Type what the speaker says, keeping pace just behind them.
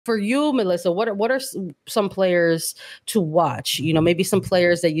for you, Melissa, what are some players to watch? You know, maybe some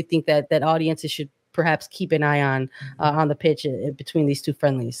players that you think that audiences should perhaps keep an eye on the pitch between these two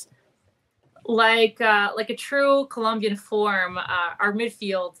friendlies. Like a true Colombian form, our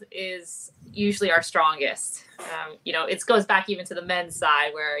midfield is usually our strongest. You know, it goes back even to the men's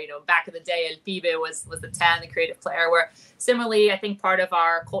side where, you know, back in the day, El Pibe was the 10, the creative player, where similarly, I think part of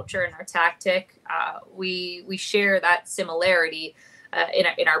our culture and our tactic, we share that similarity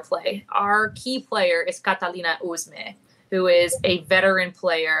in our play. Our key player is Catalina Usme, who is a veteran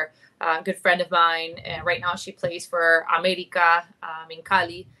player, a good friend of mine. Right now she plays for America in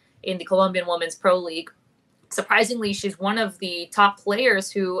Cali, in the Colombian Women's Pro League. Surprisingly, she's one of the top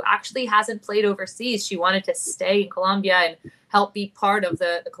players who actually hasn't played overseas. She wanted to stay in Colombia and help be part of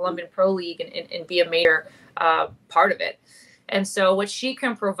the Colombian Pro League and be a major part of it. And so what she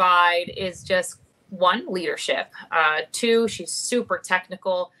can provide is just, one, leadership. Two, she's super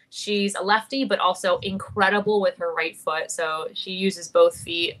technical. She's a lefty, but also incredible with her right foot. So she uses both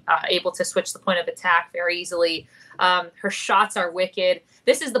feet, able to switch the point of attack very easily. Her shots are wicked.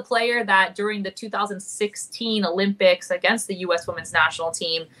 This is the player that during the 2016 Olympics against the U.S. women's national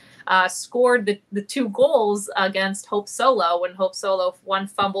team scored the 2 goals against Hope Solo, when Hope Solo, one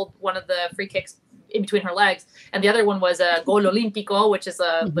fumbled one of the free kicks in between her legs, and the other one was a gol olímpico, which is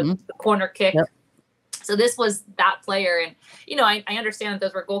the corner kick. Yep. So this was that player. And, you know, I understand that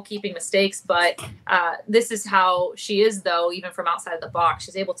those were goalkeeping mistakes, but this is how she is, though, even from outside the box.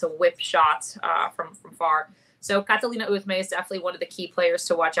 She's able to whip shots from far. So Catalina Usme is definitely one of the key players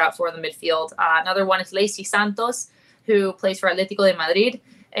to watch out for in the midfield. Another one is Leicy Santos, who plays for Atlético de Madrid.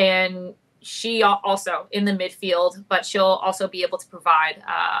 And she also in the midfield, but she'll also be able to provide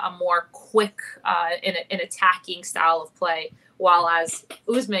a more quick and attacking style of play. While as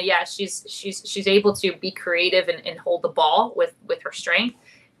Usme, yeah, she's able to be creative and hold the ball with her strength.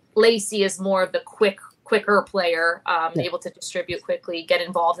 Leicy is more of the quicker player, able to distribute quickly, get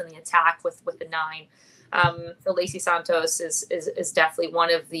involved in the attack with the 9. So Leicy Santos is definitely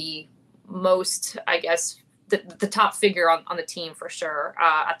one of the most, I guess, the top figure on the team for sure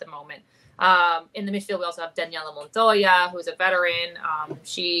at the moment. In the midfield, we also have Daniela Montoya, who's a veteran.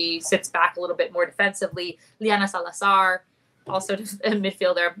 She sits back a little bit more defensively. Liana Salazar, also a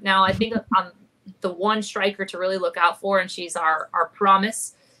midfielder. Now, I think the one striker to really look out for, and she's our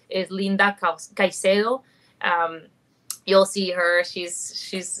promise, is Linda Caicedo. You'll see her.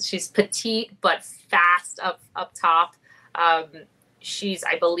 She's petite but fast up top. I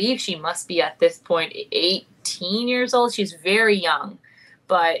believe she must be at this point 18 years old. She's very young,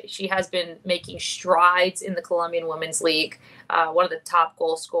 but she has been making strides in the Colombian Women's League. One of the top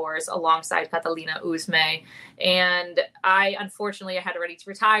goal scorers alongside Catalina Usme. And unfortunately, I had already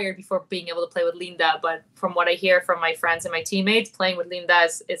retired before being able to play with Linda. But from what I hear from my friends and my teammates, playing with Linda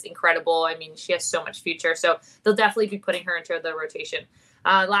is incredible. I mean, she has so much future. So they'll definitely be putting her into the rotation.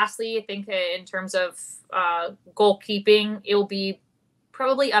 Lastly, I think in terms of goalkeeping, it will be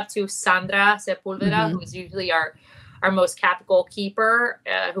probably up to Sandra Sepulveda, who's usually our most capped goalkeeper,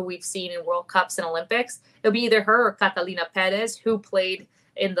 who we've seen in World Cups and Olympics. It'll be either her or Catalina Perez, who played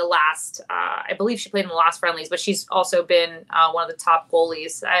in the last, I believe she played in the last friendlies, but she's also been one of the top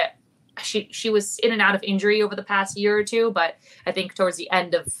goalies. She was in and out of injury over the past year or two, but I think towards the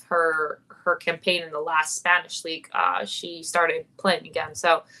end of her campaign in the last Spanish league, she started playing again.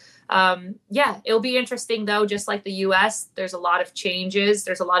 So it'll be interesting, though. Just like the U.S., there's a lot of changes.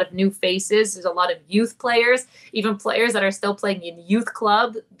 There's a lot of new faces. There's a lot of youth players, even players that are still playing in youth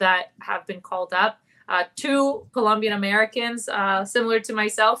club that have been called up. 2 Colombian-Americans, similar to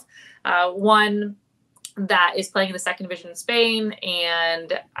myself. One that is playing in the 2nd division in Spain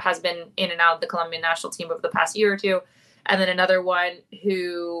and has been in and out of the Colombian national team over the past year or two. And then another one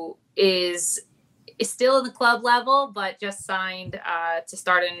who is still in the club level, but just signed to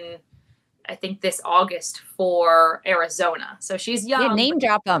start in, I think, this August for Arizona. So she's young. Yeah, name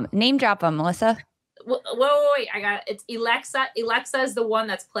drop them, Melissa. Wait. I got it. It's Elexa. Elexa is the one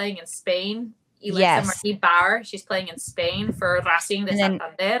that's playing in Spain. Elexa Martí Bahr. She's playing in Spain for Racing de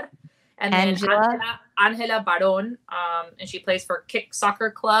Santander. And then Angela Barón, and she plays for Kick Soccer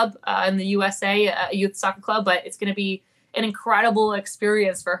Club in the USA, a youth soccer club. But it's going to be an incredible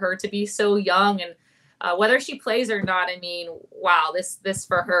experience for her to be so young. And whether she plays or not, I mean, wow, this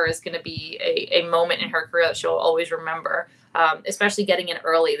for her is going to be a moment in her career that she'll always remember, especially getting in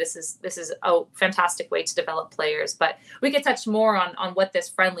early. This is a fantastic way to develop players. But we could touch more on what this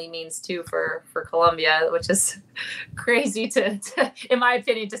friendly means, too, for Colombia, which is crazy to, in my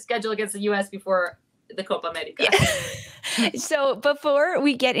opinion, to schedule against the U.S. before the Copa America. So before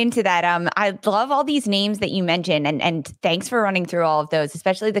we get into that, I love all these names that you mentioned, and thanks for running through all of those,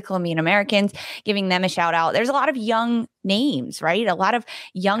 especially the Colombian-Americans, giving them a shout out. There's a lot of young names, right? A lot of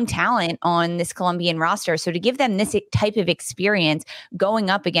young talent on this Colombian roster. So to give them this type of experience going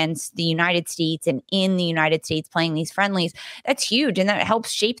up against the United States and in the United States playing these friendlies, that's huge, and that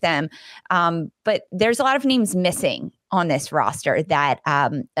helps shape them. But there's a lot of names missing on this roster that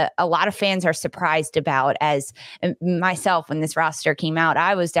a lot of fans are surprised about. As myself, when this roster came out,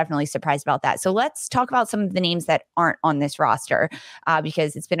 I was definitely surprised about that. So let's talk about some of the names that aren't on this roster,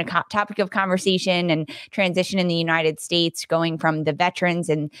 because it's been a topic of conversation and transition in the United States, going from the veterans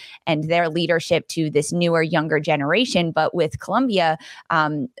and their leadership to this newer, younger generation. But with Colombia,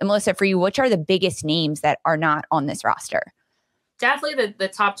 Melissa, for you, which are the biggest names that are not on this roster? Definitely the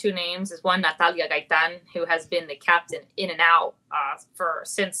top two names is one, Natalia Gaitan, who has been the captain in and out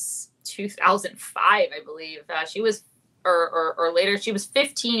since 2005, I believe. She was, or later, she was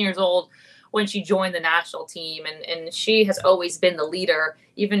 15 years old when she joined the national team. And she has always been the leader,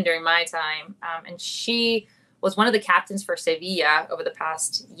 even during my time. And she was one of the captains for Sevilla over the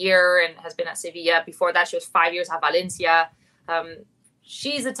past year and has been at Sevilla. Before that, she was 5 years at Valencia.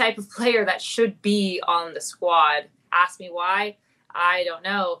 She's the type of player that should be on the squad. Ask me why. I don't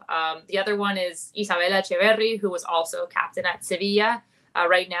know. The other one is Isabella Echeverri, who was also captain at Sevilla.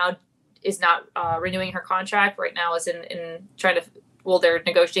 Right now is not renewing her contract. Right now is in trying to, they're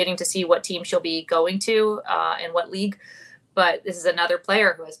negotiating to see what team she'll be going to and what league. But this is another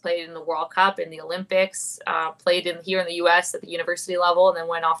player who has played in the World Cup, in the Olympics, played here in the U.S. at the university level, and then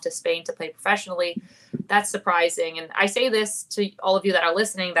went off to Spain to play professionally. That's surprising. And I say this to all of you that are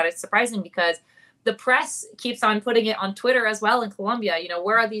listening, that it's surprising because the press keeps on putting it on Twitter as well in Colombia. You know,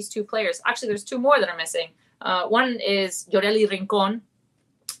 where are these two players? Actually, there's two more that are missing. One is Yoreli Rincon,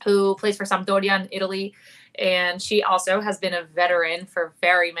 who plays for Sampdoria in Italy. And she also has been a veteran for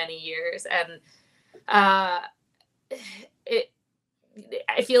very many years. And I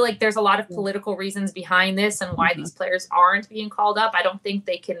feel like there's a lot of political reasons behind this and why these players aren't being called up. I don't think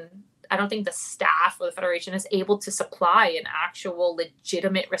the staff of the federation is able to supply an actual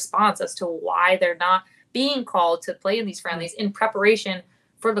legitimate response as to why they're not being called to play in these friendlies in preparation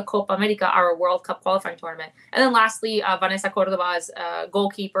for the Copa America, our World Cup qualifying tournament. And then lastly, Vanessa Cordoba's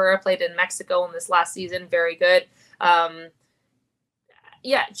goalkeeper, played in Mexico in this last season. Very good.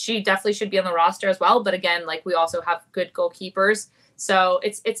 Yeah, she definitely should be on the roster as well. But again, like, we also have good goalkeepers. So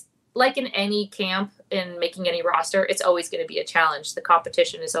it's like in any camp, in making any roster, it's always going to be a challenge. The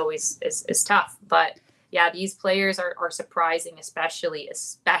competition is always is tough. But yeah, these players are surprising, especially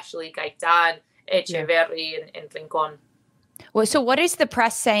Gaitan, Echeverri, and Rincon. Well, so what is the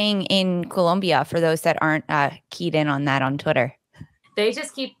press saying in Colombia, for those that aren't keyed in on that on Twitter? They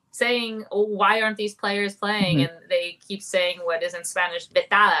just keep saying, oh, why aren't these players playing? And they keep saying what is in Spanish,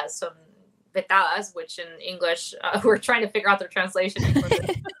 vetadas, vetadas, which in English, we're trying to figure out their translation for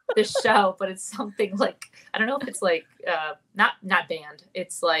this show, but it's something like, I don't know if it's like, not banned.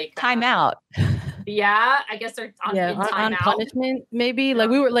 It's like timeout. Yeah, I guess they're on punishment, maybe. Yeah. Like,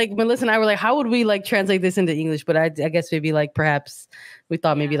 we were like, Melissa and I were like, how would we like translate this into English? But I guess maybe like perhaps we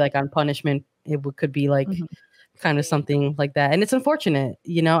thought maybe like on punishment could be like kind of something like that. And it's unfortunate,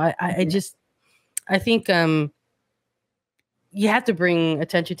 you know. I think you have to bring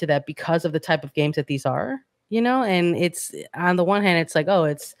attention to that because of the type of games that these are, you know. And it's, on the one hand, it's like, oh,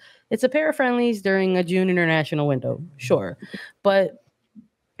 it's a pair of friendlies during a June international window, sure, but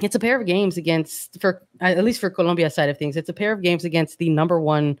it's a pair of games against, for at least for Colombia's side of things, it's a pair of games against the number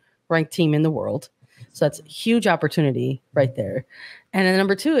one ranked team in the world. So that's a huge opportunity right there. And then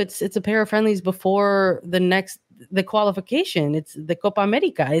number two, it's a pair of friendlies before the qualification. It's the Copa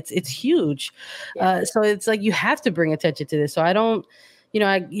America. It's huge. Yeah. So it's like, you have to bring attention to this. So I don't, you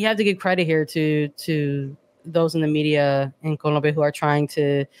have to give credit here to those in the media in Colombia who are trying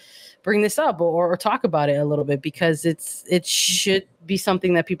to bring this up or talk about it a little bit, because it should be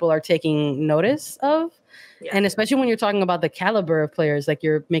something that people are taking notice of. Yeah. And especially when you're talking about the caliber of players, like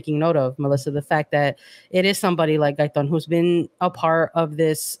you're making note of, Melissa, the fact that it is somebody like Gaitan who's been a part of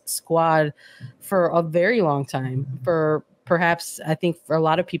this squad for a very long time, for perhaps, I think for a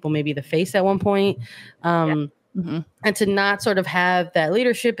lot of people, maybe the face at one point. And to not sort of have that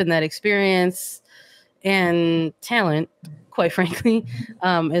leadership and that experience and talent, quite frankly,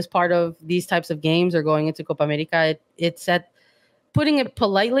 as part of these types of games or going into Copa America, it's putting it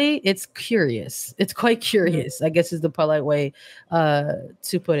politely, it's curious. It's quite curious, I guess, is the polite way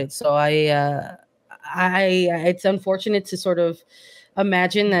to put it. So it's unfortunate to sort of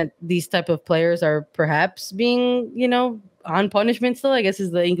imagine that these type of players are perhaps being, on punishment still, I guess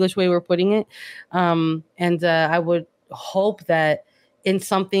is the English way we're putting it. And I would hope that in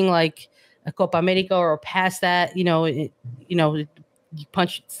something like a Copa America or past that,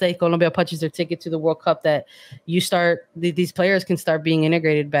 say Colombia punches their ticket to the World Cup, that these players can start being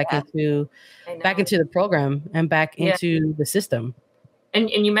integrated back into the program and back into the system. And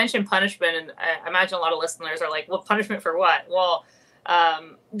you mentioned punishment, and I imagine a lot of listeners are like, well, punishment for what? Well,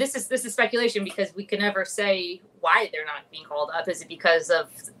 this is speculation, because we can never say why they're not being called up. Is it because of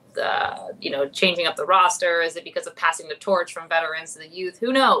the, changing up the roster? Is it because of passing the torch from veterans to the youth?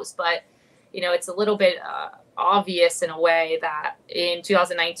 Who knows? But, it's a little bit obvious in a way that in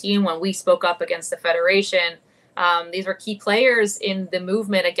 2019, when we spoke up against the federation, these were key players in the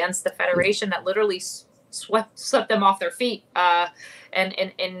movement against the federation that literally swept them off their feet and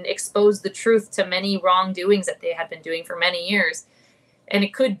exposed the truth to many wrongdoings that they had been doing for many years. And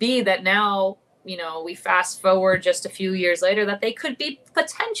it could be that now, we fast forward just a few years later, that they could be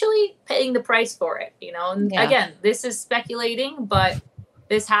potentially paying the price for it, And again, this is speculating, but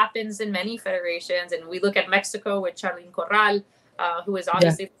this happens in many federations. And we look at Mexico with Charlene Corral, who is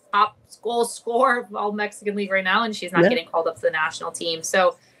obviously the top goal scorer of all Mexican League right now, and she's not getting called up to the national team.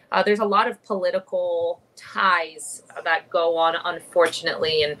 So there's a lot of political ties that go on,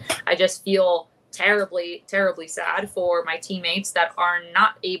 unfortunately. And I just feel terribly, terribly sad for my teammates that are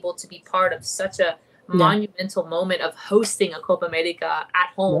not able to be part of such a monumental moment of hosting a Copa America at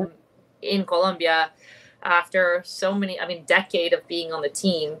home in Colombia after so many, decade of being on the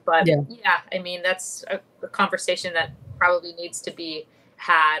team. But that's a conversation that probably needs to be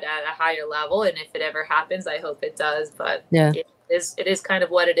had at a higher level. And if it ever happens, I hope it does. But it is kind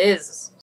of what it is.